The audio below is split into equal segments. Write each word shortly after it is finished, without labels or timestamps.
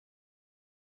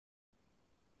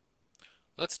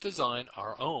Let's design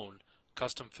our own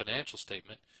custom financial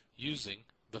statement using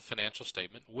the Financial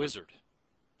Statement Wizard.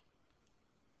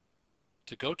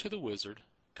 To go to the wizard,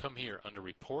 come here under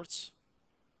Reports,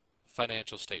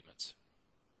 Financial Statements.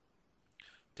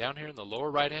 Down here in the lower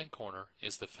right-hand corner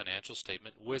is the Financial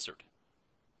Statement Wizard.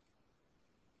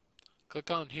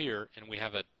 Click on here and we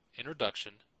have an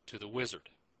introduction to the wizard.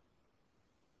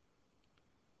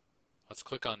 Let's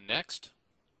click on Next.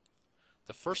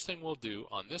 The first thing we'll do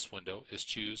on this window is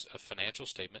choose a financial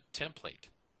statement template.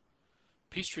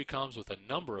 Peachtree comes with a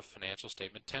number of financial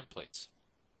statement templates.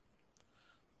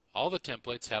 All the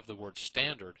templates have the word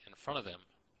standard in front of them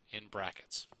in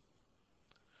brackets.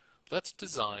 Let's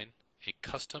design a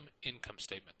custom income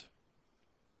statement.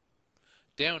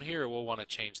 Down here we'll want to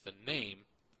change the name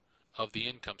of the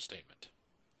income statement.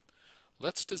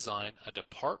 Let's design a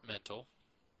departmental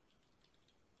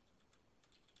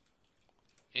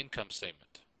income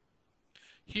statement.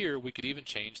 Here we could even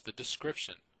change the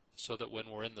description so that when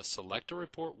we're in the Select a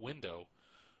Report window,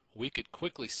 we could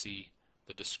quickly see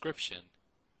the description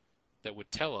that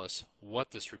would tell us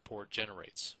what this report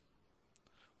generates.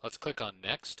 Let's click on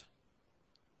Next.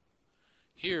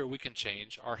 Here we can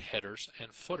change our headers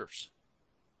and footers.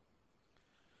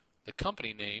 The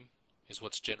company name is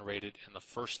what's generated in the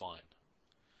first line.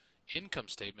 Income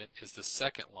statement is the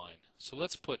second line, so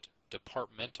let's put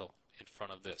departmental in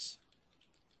front of this.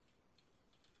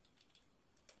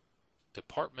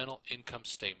 Departmental income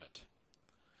statement.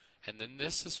 And then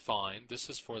this is fine. This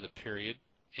is for the period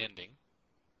ending.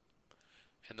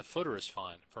 And the footer is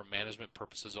fine for management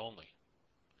purposes only.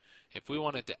 If we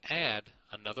wanted to add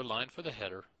another line for the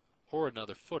header or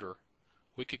another footer,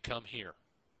 we could come here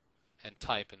and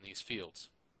type in these fields.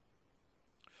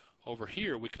 Over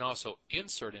here we can also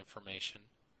insert information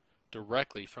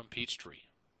directly from Peachtree.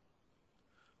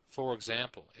 For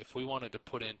example, if we wanted to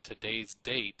put in today's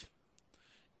date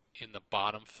in the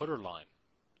bottom footer line,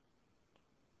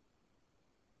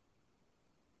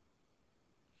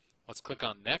 let's click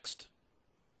on Next.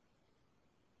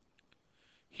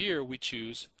 Here we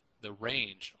choose the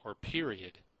range or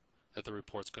period that the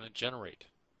report's going to generate.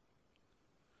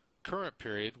 Current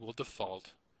period will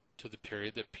default to the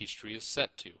period that Peachtree is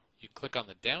set to. You click on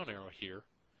the down arrow here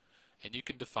and you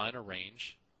can define a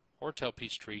range or tell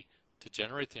Peachtree to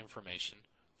generate the information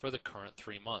for the current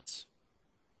 3 months.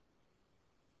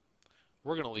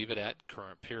 We're going to leave it at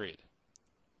current period.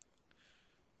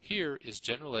 Here is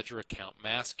General Ledger Account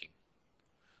Masking.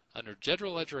 Under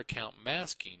General Ledger Account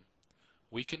Masking,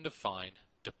 we can define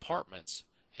departments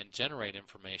and generate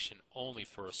information only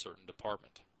for a certain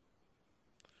department.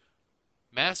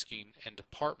 Masking and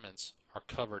departments are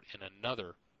covered in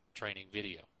another training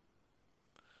video.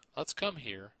 Let's come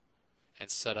here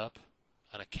and set up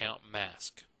an account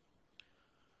mask.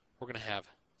 We're going to have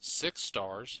 6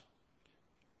 stars,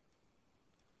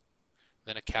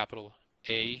 then a capital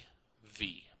AV.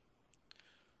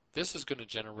 This is going to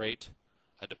generate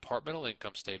a departmental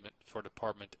income statement for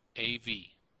department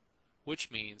AV,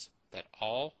 which means that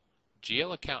all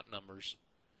GL account numbers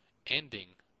ending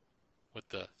with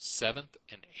the 7th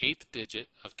and 8th digit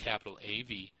of capital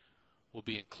AV will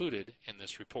be included in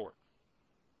this report.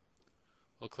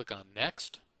 We'll click on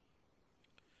Next.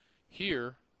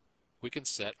 Here we can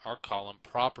set our column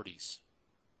properties.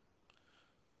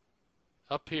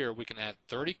 Up here we can add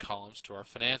 30 columns to our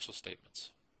financial statements.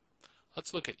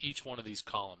 Let's look at each one of these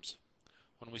columns.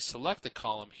 When we select the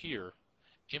column here,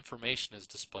 information is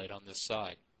displayed on this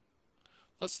side.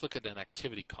 Let's look at an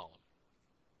activity column.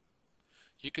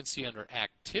 You can see under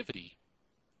activity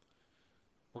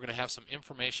we're going to have some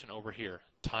information over here,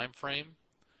 time frame,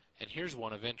 and here's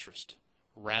one of interest,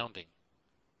 rounding.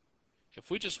 If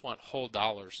we just want whole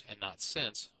dollars and not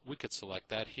cents, we could select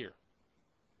that here.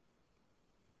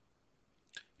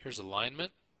 Here's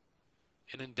alignment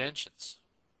and indentions.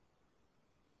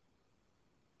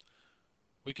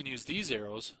 We can use these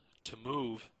arrows to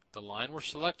move the line we're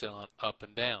selected on up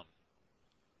and down.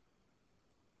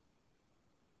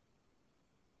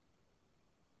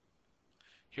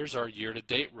 Here's our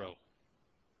year-to-date row.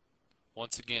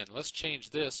 Once again, let's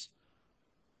change this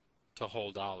to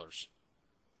whole dollars.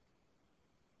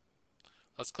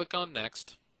 Let's click on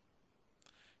Next.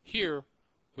 Here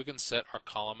we can set our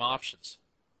column options.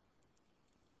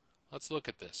 Let's look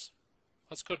at this.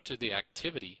 Let's go to the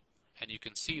activity and you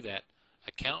can see that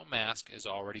account mask is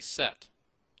already set.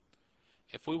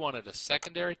 If we wanted a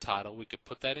secondary title, we could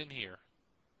put that in here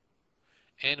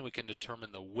and we can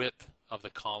determine the width of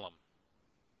the column.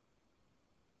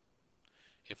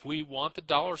 If we want the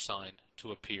dollar sign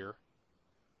to appear,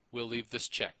 we'll leave this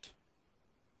checked.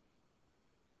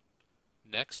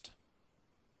 Next.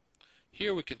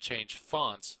 Here we can change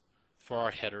fonts for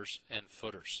our headers and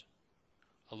footers,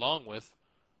 along with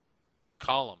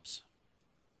columns.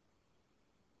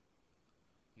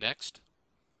 Next.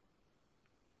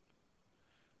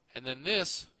 And then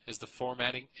this is the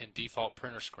formatting and default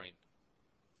printer screen.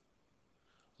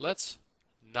 Let's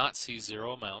not see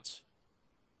zero amounts,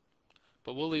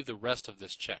 but we'll leave the rest of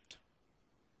this checked.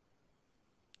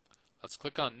 Let's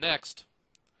click on Next,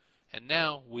 and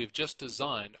now we've just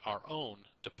designed our own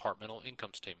departmental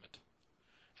income statement.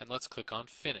 And let's click on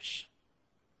Finish.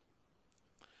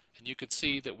 And you can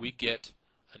see that we get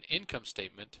an income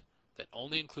statement that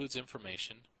only includes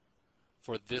information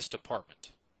for this department.